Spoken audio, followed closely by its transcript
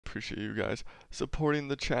appreciate you guys supporting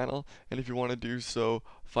the channel, and if you want to do so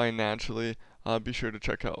financially, be sure to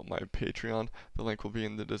check out my Patreon. The link will be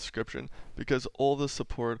in the description, because all the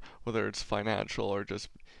support, whether it's financial or just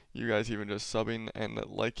you guys even just subbing and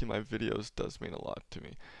liking my videos, does mean a lot to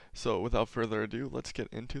me. So without further ado, let's get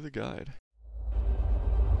into the guide.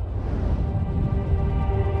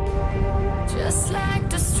 Just like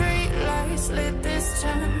the street lights lit this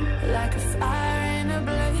town, like a fire in a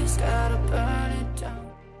blaze, gotta burn it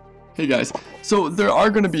down. Hey guys, so there are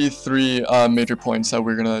going to be three major points that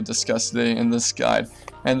we're going to discuss today in this guide,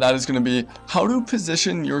 and that is going to be how to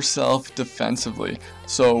position yourself defensively.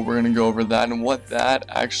 So we're going to go over that and what that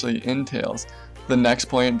actually entails. The next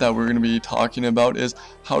point that we're going to be talking about is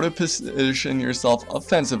how to position yourself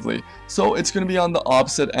offensively. So it's going to be on the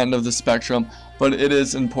opposite end of the spectrum, but it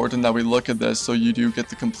is important that we look at this so you do get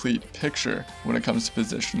the complete picture when it comes to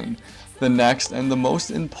positioning. The next and the most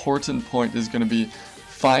important point is going to be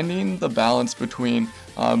finding the balance between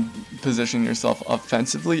positioning yourself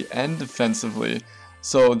offensively and defensively,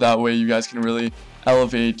 so that way you guys can really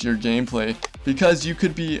elevate your gameplay, because you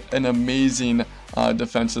could be an amazing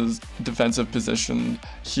defensive position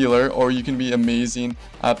healer, or you can be amazing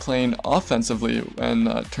at playing offensively in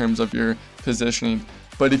terms of your positioning.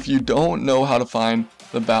 But if you don't know how to find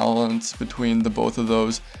the balance between the both of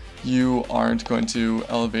those, you aren't going to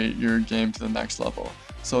elevate your game to the next level.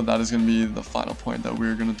 So that is going to be the final point that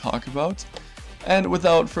we're going to talk about. And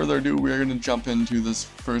without further ado, we're going to jump into this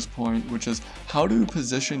first point, which is how to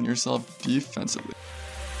position yourself defensively.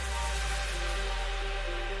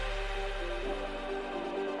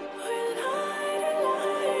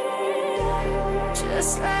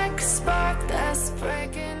 Just like a spark that's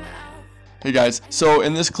breaking out. Hey guys, so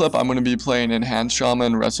in this clip I'm going to be playing Enhanced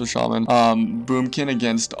Shaman, Resto Shaman, Boomkin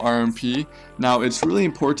against RMP. Now it's really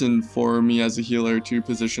important for me as a healer to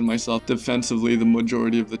position myself defensively the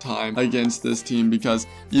majority of the time against this team, because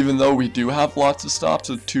even though we do have lots of stops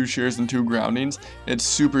with 2 shears and 2 groundings, it's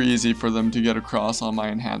super easy for them to get across on my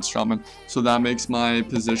Enhanced Shaman. So that makes my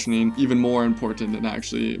positioning even more important, and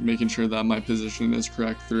actually making sure that my positioning is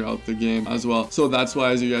correct throughout the game as well. So that's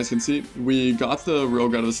why, as you guys can see, we got the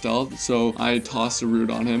rogue out of stealth, so I tossed a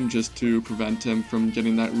root on him just to prevent him from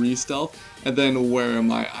getting that re-stealth. And then where am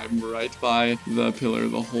I? I'm right by the pillar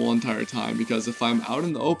the whole entire time, because if I'm out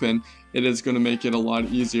in the open, it is going to make it a lot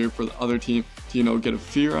easier for the other team to, you know, get a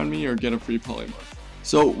fear on me or get a free polymorph.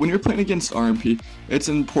 So when you're playing against RMP, it's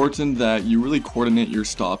important that you really coordinate your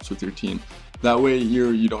stops with your team. That way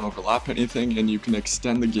you don't overlap anything, and you can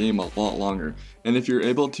extend the game a lot longer. And if you're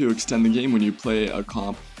able to extend the game when you play a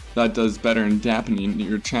comp that does better in dampening,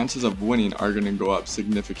 your chances of winning are going to go up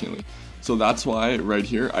significantly. So that's why right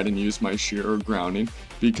here I didn't use my shear or grounding,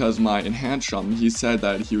 because my Enhanced Shaman, he said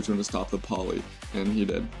that he was going to stop the poly, and he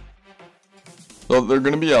did. So there are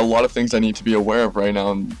going to be a lot of things I need to be aware of right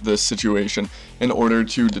now in this situation in order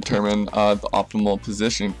to determine the optimal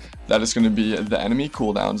positioning. That is going to be the enemy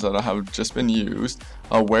cooldowns that have just been used,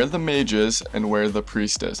 where the mage is, and where the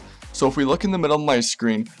priest is. So if we look in the middle of my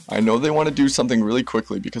screen, I know they want to do something really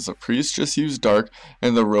quickly, because the priest just used dark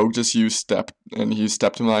and the rogue just used step, and he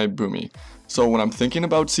stepped my boomy. So when I'm thinking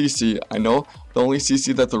about CC, I know the only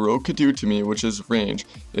CC that the rogue could do to me, which is range,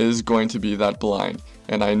 is going to be that blind.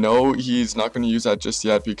 And I know he's not going to use that just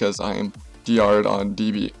yet, because I am DR'd on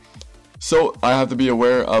DB. So I have to be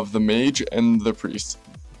aware of the mage and the priest.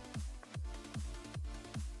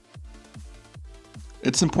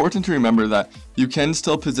 It's important to remember that you can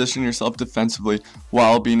still position yourself defensively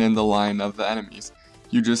while being in the line of the enemies.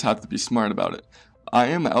 You just have to be smart about it. I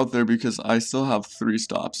am out there because I still have 3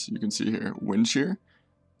 stops. You can see here, wind shear,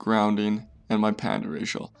 grounding, and my panda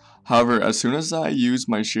racial. However, as soon as I use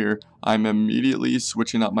my shear, I'm immediately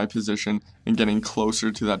switching up my position and getting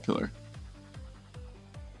closer to that pillar.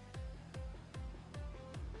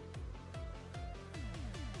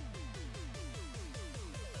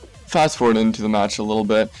 Fast forward into the match a little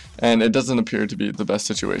bit, and it doesn't appear to be the best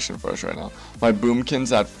situation for us right now. My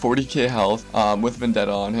Boomkin's at 40k health with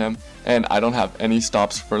Vendetta on him, and I don't have any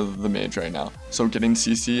stops for the mage right now. So getting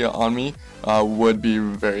CC on me would be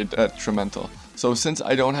very detrimental. So since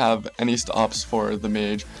I don't have any stops for the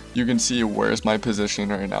mage, you can see where's my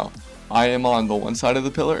positioning right now. I am on the one side of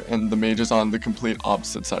the pillar, and the mage is on the complete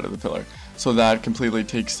opposite side of the pillar. So that completely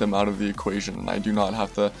takes them out of the equation, and I do not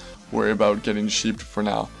have to worry about getting sheeped for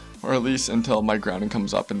now, or at least until my grounding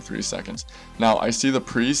comes up in 3 seconds. Now I see the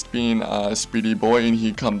priest being a speedy boy, and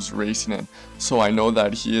he comes racing in, so I know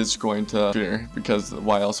that he is going to fear, because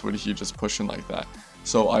why else would he just push in like that?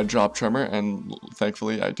 So I drop Tremor, and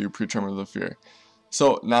thankfully I do pre-Tremor the fear.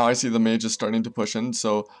 So now I see the mage is starting to push in,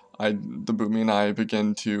 so the Boomy and I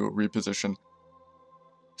begin to reposition.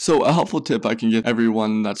 So a helpful tip I can give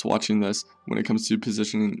everyone that's watching this when it comes to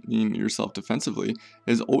positioning yourself defensively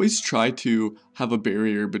is always try to have a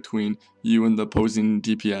barrier between you and the opposing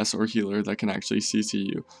DPS or healer that can actually CC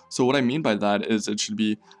you. So what I mean by that is it should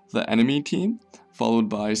be the enemy team followed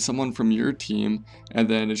by someone from your team, and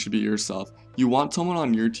then it should be yourself. You want someone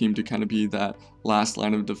on your team to kind of be that last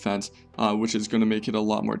line of defense, which is going to make it a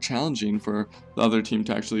lot more challenging for the other team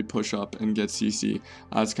to actually push up and get CC.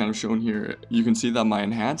 As kind of shown here, you can see that my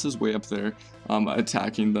enhance is way up there,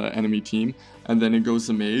 attacking the enemy team, and then it goes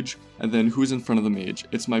the mage, and then who's in front of the mage?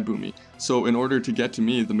 It's my boomy. So in order to get to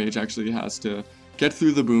me, the mage actually has to get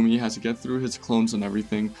through the boomy, has to get through his clones and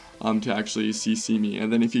everything to actually CC me,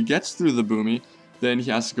 and then if he gets through the boomy, then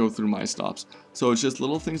he has to go through my stops. So it's just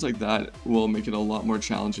little things like that will make it a lot more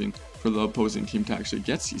challenging for the opposing team to actually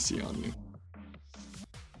get CC on you.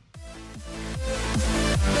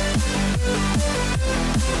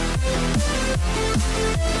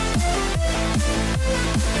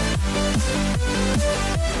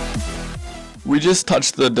 We just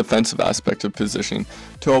touched the defensive aspect of positioning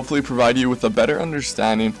to hopefully provide you with a better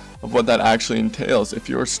understanding of what that actually entails if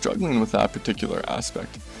you're struggling with that particular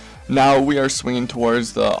aspect. Now we are swinging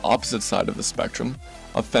towards the opposite side of the spectrum,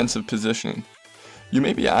 offensive positioning. You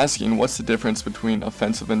may be asking what's the difference between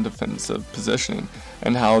offensive and defensive positioning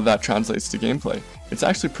and how that translates to gameplay. It's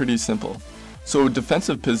actually pretty simple. So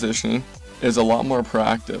defensive positioning is a lot more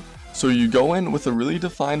proactive. So you go in with a really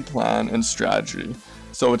defined plan and strategy.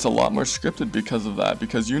 So it's a lot more scripted because of that,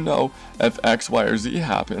 because you know if X, Y, or Z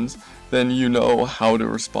happens, then you know how to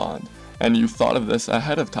respond, and you've thought of this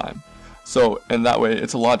ahead of time. So in that way,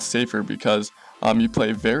 it's a lot safer because you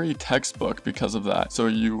play very textbook because of that. So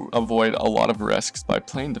you avoid a lot of risks by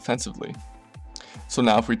playing defensively. So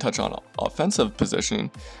now if we touch on offensive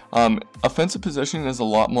positioning is a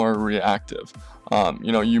lot more reactive.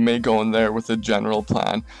 You know, you may go in there with a general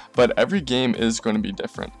plan, but every game is going to be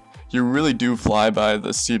different. You really do fly by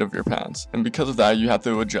the seat of your pants, and because of that you have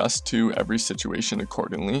to adjust to every situation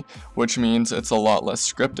accordingly, which means it's a lot less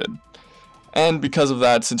scripted. And because of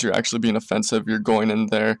that, since you're actually being offensive, you're going in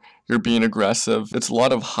there, you're being aggressive. It's a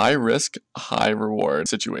lot of high risk, high reward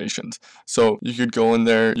situations. So you could go in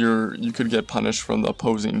there, you could get punished from the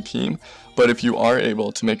opposing team. But if you are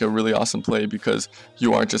able to make a really awesome play because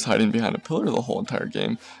you aren't just hiding behind a pillar the whole entire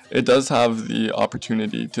game, it does have the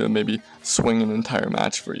opportunity to maybe swing an entire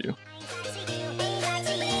match for you.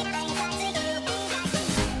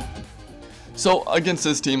 So against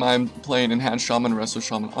this team, I'm playing Enhanced Shaman, Resto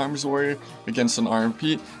Shaman, Arms Warrior against an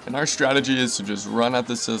RMP, and our strategy is to just run at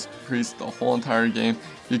this priest the whole entire game,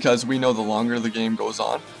 because we know the longer the game goes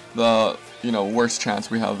on, the worse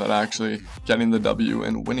chance we have at actually getting the W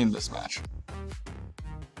and winning this match.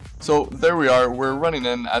 So there we are, we're running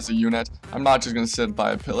in as a unit. I'm not just going to sit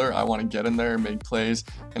by a pillar, I want to get in there, make plays,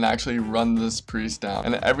 and actually run this priest down.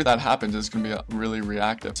 And everything that happens is going to be really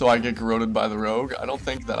reactive. So I get corroded by the rogue. I don't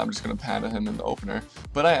think that I'm just going to panda him in the opener,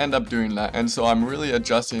 but I end up doing that. And so I'm really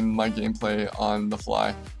adjusting my gameplay on the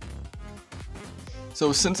fly.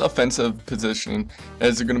 So since offensive positioning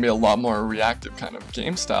is going to be a lot more reactive kind of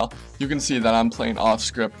game style, you can see that I'm playing off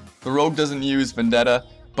script. The rogue doesn't use Vendetta,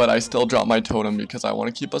 but I still drop my totem because I want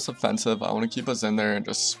to keep us offensive, I want to keep us in there and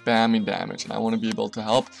just spamming damage, and I want to be able to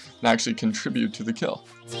help and actually contribute to the kill.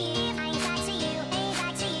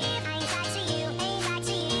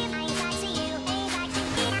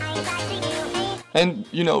 And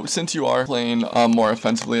since you are playing more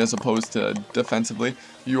offensively as opposed to defensively,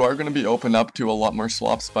 you are going to be opened up to a lot more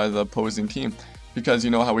swaps by the opposing team. Because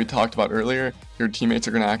you know how we talked about earlier, your teammates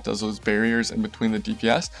are going to act as those barriers in between the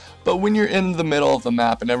DPS. But when you're in the middle of the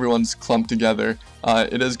map and everyone's clumped together,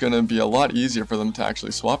 it is going to be a lot easier for them to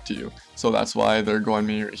actually swap to you. So that's why they're going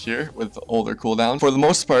me here with older cooldowns. For the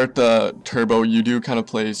most part, Turbo, you do kind of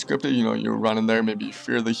play scripted. You run in there, maybe you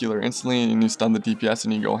fear the healer instantly, and you stun the DPS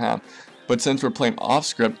and you go ham. But since we're playing off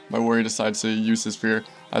script, my warrior decides to use his fear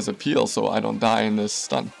as a peel so I don't die in this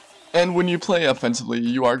stun. And when you play offensively,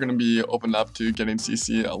 you are going to be opened up to getting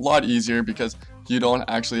CC a lot easier because you don't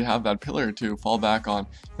actually have that pillar to fall back on.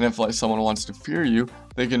 And if someone wants to fear you,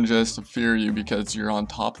 they can just fear you because you're on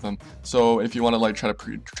top of them. So if you want to try to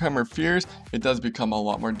pre-tremor fears, it does become a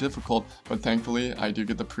lot more difficult, but thankfully I do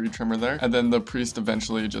get the pre-tremor there, and then the priest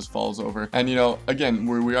eventually just falls over. And again,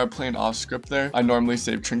 we are playing off script there. I normally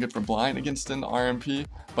save trinket for blind against an RMP,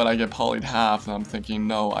 but I get polyed half and I'm thinking,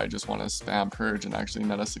 no, I just want to spam purge and actually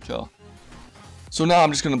net us a kill. So now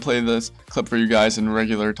I'm just going to play this clip for you guys in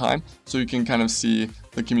regular time so you can kind of see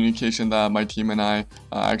the communication that my team and I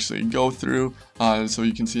actually go through, so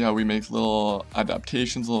you can see how we make little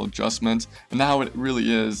adaptations, little adjustments, and how it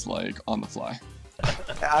really is on the fly.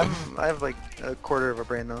 I have like a quarter of a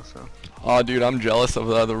brain though, so. Oh, dude, I'm jealous of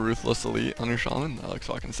the Ruthless Elite on your Shaman. That looks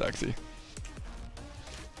fucking sexy.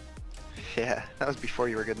 Yeah, that was before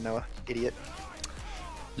you were good, Noah. Idiot.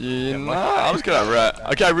 Yeah, nah, I was good at Ret.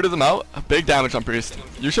 Okay, I rooted them out. Big damage on Priest.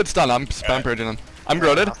 You should stun. I'm spam purging him. I'm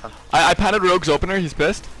groated. I panted Rogue's opener. He's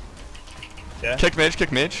pissed. Yeah. Kick mage,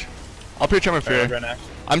 kick mage. I'll pre-tremor fear. Right,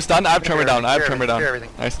 I'm stunned. I have tremor down. I have tremor down.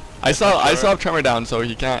 Nice. I still have tremor down, so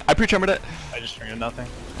he can't. I pre-tremored it. I just triggered nothing.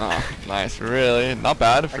 Oh, nice. Really? Not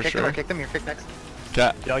bad for sure. I kicked him. You're kicked next.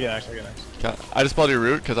 Okay. Yeah, I'll get next. I'll get next. Okay. I just bought your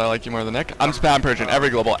root because I like you more than Nick. I'm spam purging every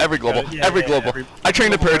global, every global. I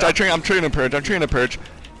train to purge. I'm training to purge. I'm training to purge.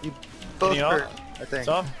 You both you hurt, I think.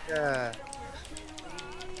 Stop. Yeah.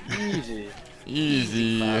 Easy.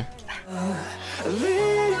 Easy. A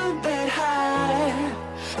little bit high,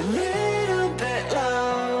 a little bit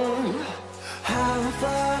low. How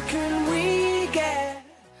far can we get?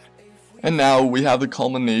 And now we have the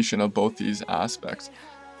culmination of both these aspects.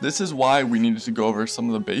 This is why we needed to go over some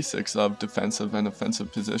of the basics of defensive and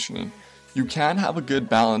offensive positioning. You can have a good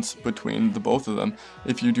balance between the both of them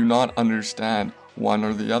if you do not understand one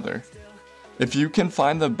or the other. If you can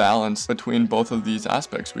find the balance between both of these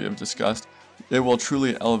aspects we have discussed, it will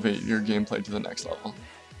truly elevate your gameplay to the next level.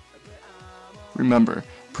 Remember,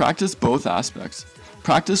 practice both aspects.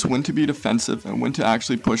 Practice when to be defensive and when to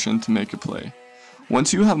actually push in to make a play.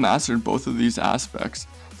 Once you have mastered both of these aspects,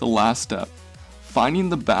 the last step, finding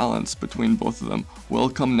the balance between both of them, will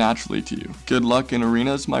come naturally to you. Good luck in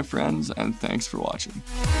arenas, my friends, and thanks for watching.